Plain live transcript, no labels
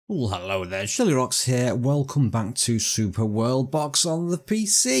Well, hello there, shirlierox here. Welcome back to Super Worldbox on the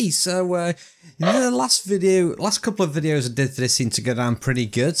PC. So, in the last couple of videos I did for this seem to go down pretty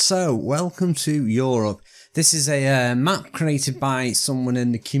good. So, welcome to Europe. This is a map created by someone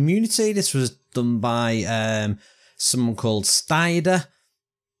in the community. This was done by someone called Stider.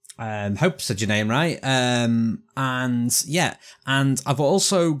 Hope I said your name right. And yeah, and I've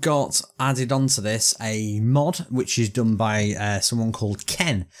also got added onto this a mod which is done by someone called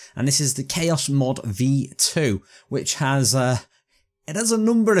Ken, and this is the Chaos Mod V2, which has it has a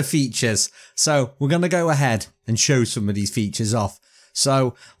number of features. So we're gonna go ahead and show some of these features off.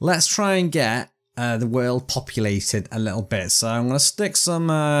 So let's try and get the world populated a little bit. So I'm gonna stick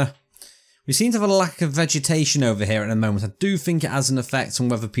some. We seem to have a lack of vegetation over here at the moment. I do think it has an effect on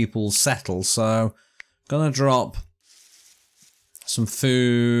whether people settle. So, gonna drop some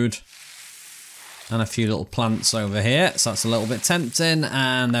food and a few little plants over here. So that's a little bit tempting.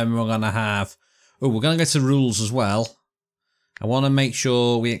 And then we're gonna have, oh, we're gonna go to rules as well. I want to make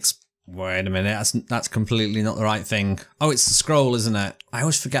sure we wait a minute. That's completely not the right thing. Oh, it's the scroll, isn't it? I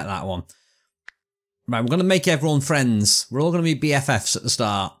always forget that one. Right, we're gonna make everyone friends. We're all gonna be BFFs at the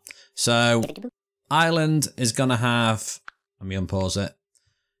start. So, Island is going to have, let me unpause it.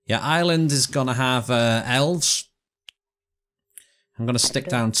 Yeah, Island is going to have elves. I'm going to stick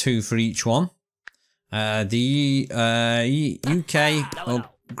down 2 for each one. The UK, or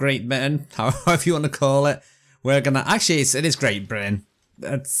Great Britain, however you want to call it, we're going to, actually it is Great Britain.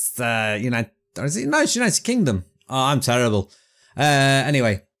 It's, is it United Kingdom? Oh, I'm terrible.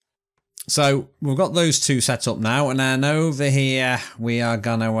 Anyway. So we've got those 2 set up now, and then over here we are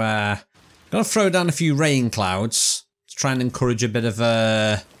gonna throw down a few rain clouds to try and encourage a bit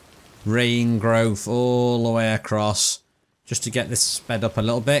of rain growth all the way across, just to get this sped up a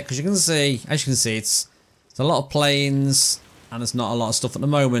little bit. Because as you can see, it's a lot of plains and there's not a lot of stuff at the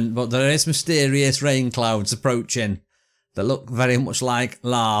moment, but there is mysterious rain clouds approaching that look very much like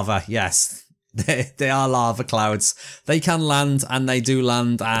lava. Yes. They are lava clouds. They can land, and they do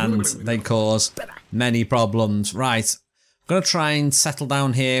land, and they cause many problems. Right, I'm going to try and settle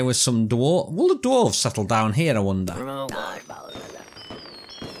down here with some dwarves. Will the dwarves settle down here, I wonder?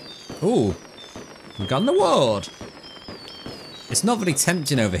 Ooh, we've got an award. It's not very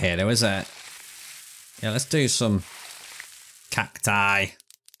tempting over here though, is it? Yeah, let's do some cacti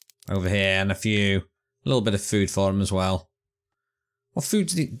over here, and a little bit of food for them as well. What food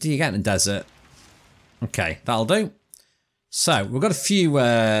do you get in the desert? Okay, that'll do. So, we've got a few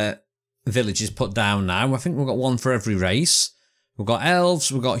villages put down now. I think we've got one for every race. We've got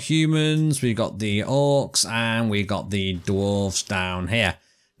elves, we've got humans, we've got the orcs, and we've got the dwarves down here.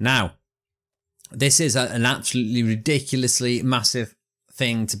 Now, this is an absolutely ridiculously massive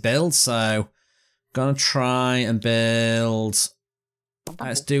thing to build, so I'm going to try and build.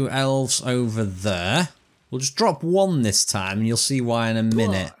 Let's do elves over there. We'll just drop 1 this time, and you'll see why in a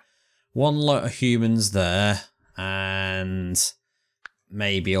minute. 1 lot of humans there, and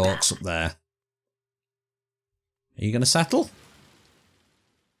maybe orcs up there. Are you going to settle?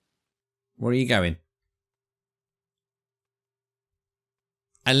 Where are you going?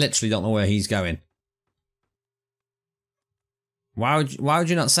 I literally don't know where he's going. Why would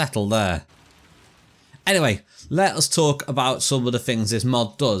you not settle there? Anyway, let us talk about some of the things this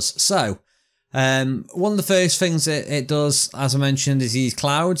mod does. So, one of the first things it does, as I mentioned, is these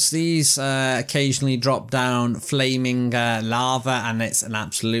clouds. These occasionally drop down flaming lava, and it's an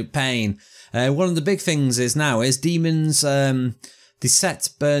absolute pain. One of the big things is demons, they set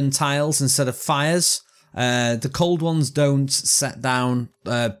burn tiles instead of fires. The cold ones don't set down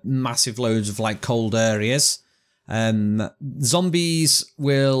massive loads of like cold areas. Zombies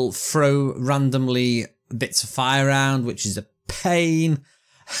will throw randomly bits of fire around, which is a pain.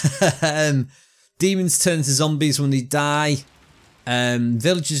 Demons turn into zombies when they die.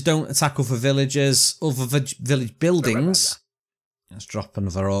 Villagers don't attack other villagers, other village buildings. Let's drop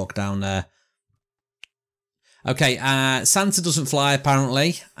another orc down there. Okay, Santa doesn't fly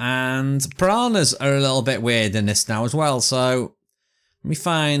apparently, and piranhas are a little bit weird in this now as well. So let me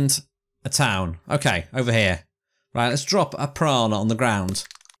find a town. Okay, over here. Right, let's drop a piranha on the ground.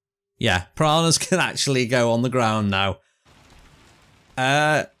 Yeah, piranhas can actually go on the ground now.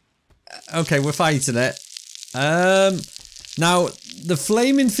 Okay, we're fighting it. Now, the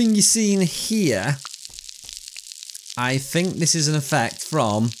flaming thing you're seeing here, I think this is an effect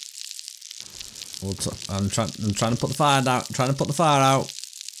from. I'm trying to put the fire out. I'm trying to put the fire out.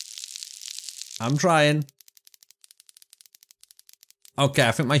 I'm trying. Okay,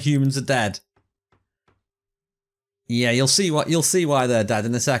 I think my humans are dead. Yeah, you'll see why they're dead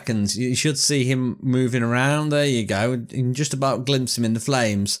in a second. You should see him moving around. There you go. You can just about glimpse him in the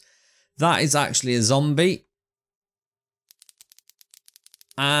flames. That is actually a zombie.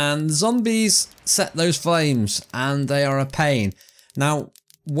 And zombies set those flames, and they are a pain. Now,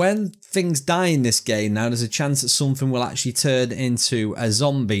 when things die in this game now, there's a chance that something will actually turn into a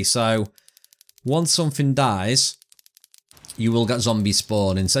zombie. So, once something dies, you will get zombies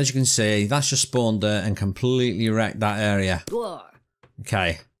spawning. So as you can see, that's just spawned and completely wrecked that area.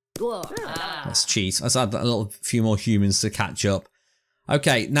 Okay. Let's cheat. Let's add a little few more humans to catch up.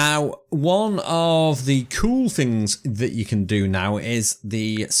 Okay, now one of the cool things that you can do now is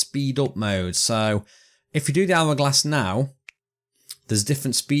the speed up mode. So if you do the hourglass now, there's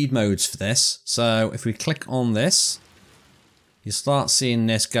different speed modes for this. So if we click on this, you start seeing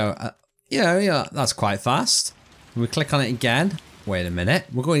this go, yeah, that's quite fast. We click on it again. Wait a minute,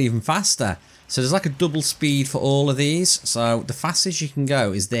 we're going even faster. So there's like a double speed for all of these. So the fastest you can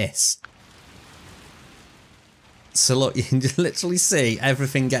go is this. So look, you can just literally see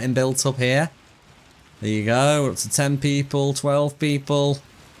everything getting built up here. There you go, we're up to 10 people, 12 people.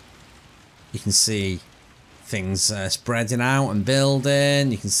 You can see things spreading out and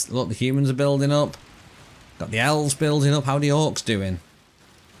building. You can look, the humans are building up. Got the elves building up. How are the orcs doing?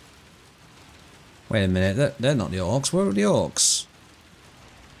 Wait a minute, they're not the orcs. Where are the orcs?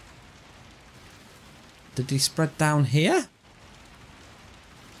 Did they spread down here?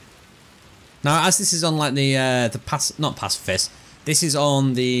 Now, as this is on like not pacifist, this is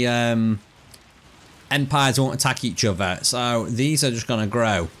on the empires won't attack each other, so these are just gonna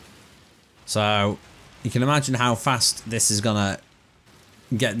grow. So you can imagine how fast this is gonna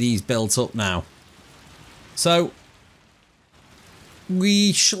get these built up now. So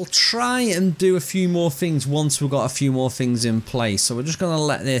we shall try and do a few more things once we've got a few more things in place. So we're just gonna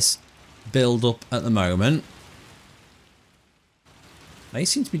let this build up at the moment. They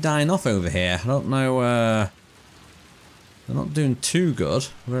seem to be dying off over here. I don't know, they're not doing too good.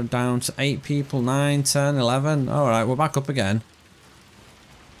 We're down to 8 people, 9, 10, 11. Alright, we're back up again.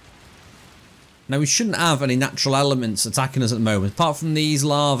 Now we shouldn't have any natural elements attacking us at the moment, apart from these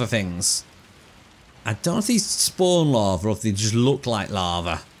lava things. I don't know if these spawn lava or if they just look like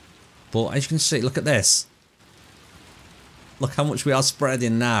lava. But as you can see, look at this. Look how much we are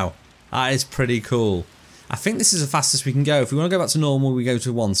spreading now. That is pretty cool. I think this is the fastest we can go. If we want to go back to normal, we go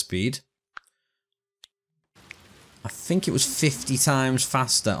to 1 speed. I think it was 50 times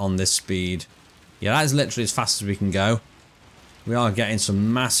faster on this speed. Yeah, that is literally as fast as we can go. We are getting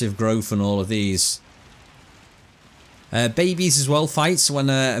some massive growth on all of these. Babies as well fight, so when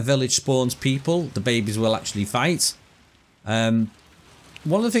a village spawns people, the babies will actually fight. One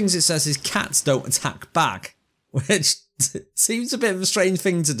of the things it says is cats don't attack back, which seems a bit of a strange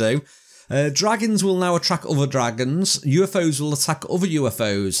thing to do. Dragons will now attack other dragons, UFOs will attack other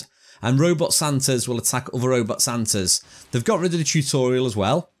UFOs, and robot Santas will attack other robot Santas. They've got rid of the tutorial as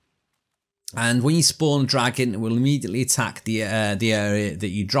well. And when you spawn a dragon, it will immediately attack the area that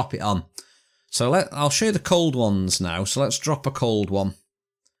you drop it on. So I'll show you the cold ones now. So let's drop a cold one.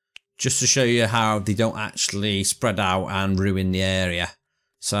 Just to show you how they don't actually spread out and ruin the area.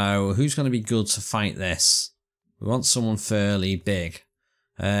 So who's going to be good to fight this? We want someone fairly big.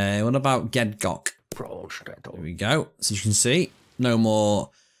 What about Gedgok? There we go. So you can see, no more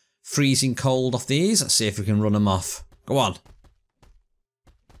freezing cold off these. Let's see if we can run them off. Go on.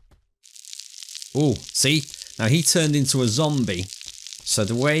 Oh, see? Now he turned into a zombie. So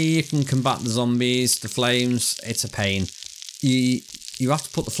the way you can combat the zombies, the flames, it's a pain. You have to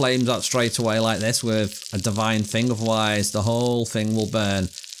put the flames out straight away like this with a divine thing, otherwise the whole thing will burn. And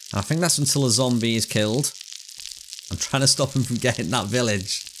I think that's until a zombie is killed. I'm trying to stop him from getting that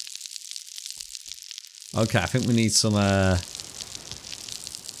village. Okay, I think we need some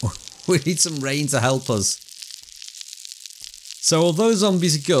we need some rain to help us. So although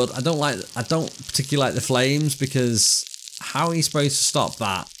zombies are good, I don't particularly like the flames, because how are you supposed to stop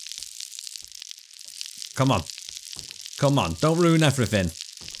that? Come on. Come on, don't ruin everything.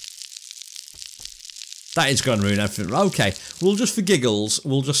 That is going to ruin everything. Okay, we'll just for giggles,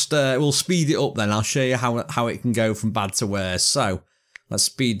 we'll just we'll speed it up then. I'll show you how it can go from bad to worse. So let's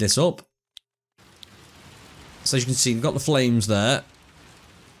speed this up. So as you can see, we've got the flames there.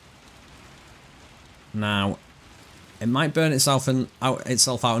 Now, it might burn itself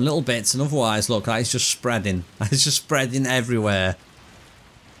out in little bits, and otherwise, look, that is just spreading. That is just spreading everywhere.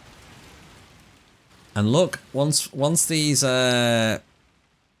 And look, once these oh,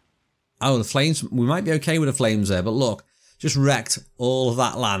 the flames, we might be okay with the flames there, but look, just wrecked all of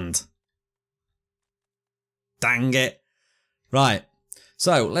that land. Dang it. Right.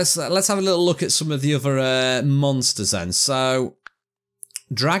 So let's have a little look at some of the other monsters then. So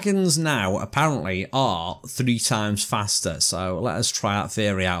dragons now apparently are 3 times faster. So let us try that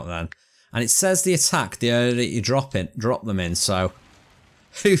theory out then. And it says the attack the area that you drop them in. So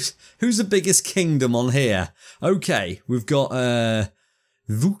who's the biggest kingdom on here? Okay, we've got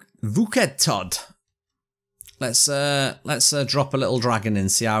Vuketod. Let's drop a little dragon in,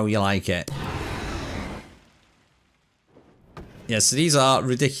 see how you like it. Yeah, so these are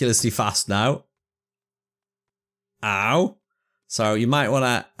ridiculously fast now. Ow. So you might want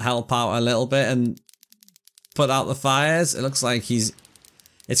to help out a little bit and put out the fires. It looks like it's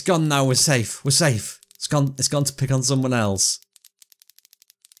gone now, we're safe. We're safe. It's gone to pick on someone else.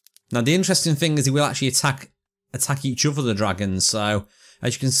 Now the interesting thing is he will actually attack each other, the dragons. So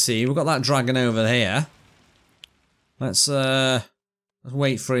as you can see, we've got that dragon over here. Let's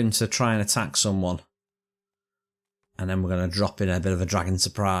wait for him to try and attack someone. And then we're going to drop in a bit of a dragon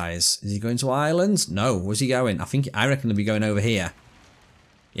surprise. Is he going to islands? No. Where's he going? I reckon he'll be going over here.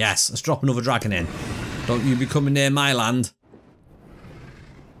 Yes, let's drop another dragon in. Don't you be coming near my land.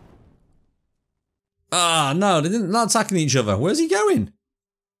 Ah, no, they're not attacking each other. Where's he going?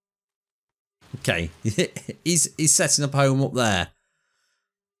 Okay, he's setting up home up there.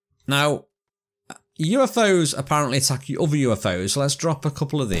 Now, UFOs apparently attack other UFOs, so let's drop a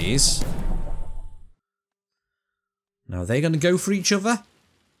couple of these. Now, are they going to go for each other?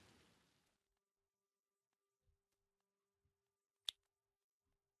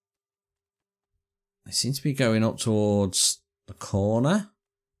 They seem to be going up towards the corner.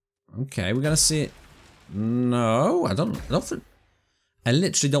 Okay, we're going to see it. No, I don't think... I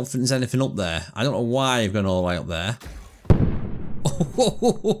literally don't think there's anything up there. I don't know why I've gone all the way up there.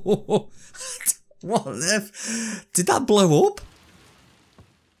 What if... Did that blow up?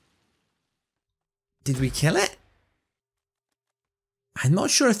 Did we kill it? I'm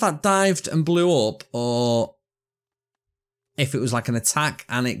not sure if that dived and blew up or if it was like an attack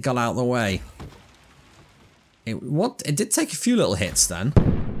and it got out of the way. It did take a few little hits then.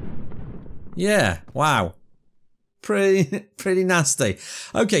 Yeah, wow. Pretty nasty.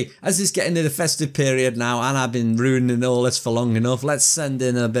 Okay, as it's getting to the festive period now and I've been ruining all this for long enough, let's send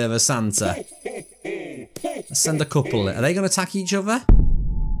in a bit of a Santa. Let's send a couple. Are they going to attack each other?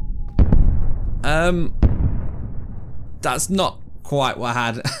 That's not quite what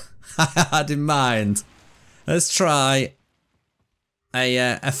I had in mind. Let's try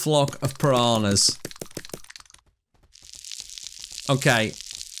a flock of piranhas. Okay,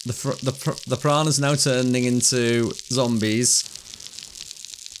 the piranhas now turning into zombies.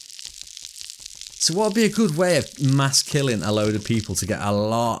 So what would be a good way of mass killing a load of people to get a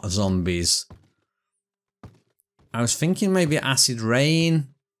lot of zombies? I was thinking maybe acid rain.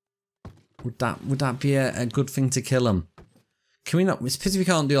 Would that be a good thing to kill them? Can we not? It's pity we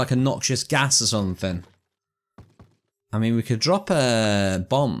can't do like a noxious gas or something. I mean, we could drop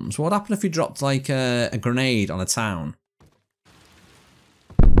bombs. What would happen if we dropped like a grenade on a town?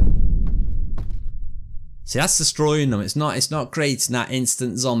 See, that's destroying them. It's not creating that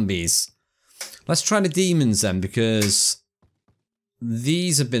instant zombies. Let's try the demons then, because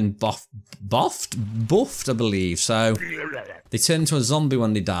these have been buffed, I believe. So they turn into a zombie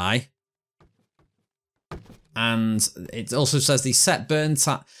when they die. And it also says they set burn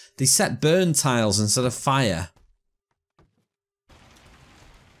tiles instead of fire.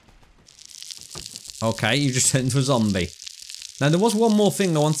 Okay, you just turned into a zombie. Now there was one more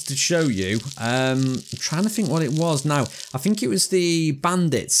thing I wanted to show you. I'm trying to think what it was now. I think it was the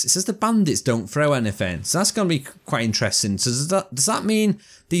bandits. It says the bandits don't throw anything, so that's going to be quite interesting. So does that mean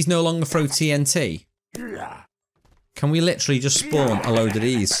these no longer throw TNT? Can we literally just spawn a load of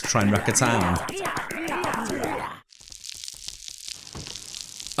these to try and wreck a town?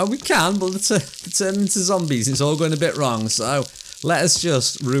 Oh, we can, but they're turning into zombies. It's all going a bit wrong, so let us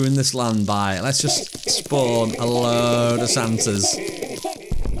just ruin this land by it. Let's just spawn a load of Santas.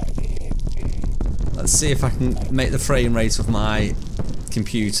 Let's see if I can make the frame rate of my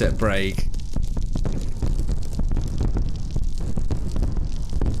computer break.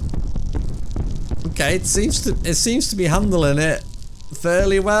 Okay, it seems to be handling it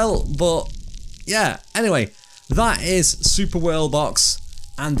fairly well, but yeah. Anyway, that is Super Worldbox,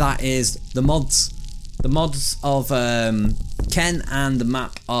 and that is the mods. The mods of Ken and the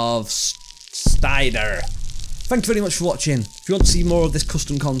map of Styder. Thank you very much for watching. If you want to see more of this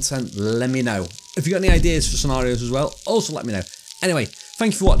custom content, let me know. If you got any ideas for scenarios as well, also let me know. Anyway,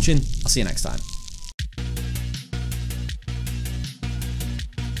 thank you for watching. I'll see you next time.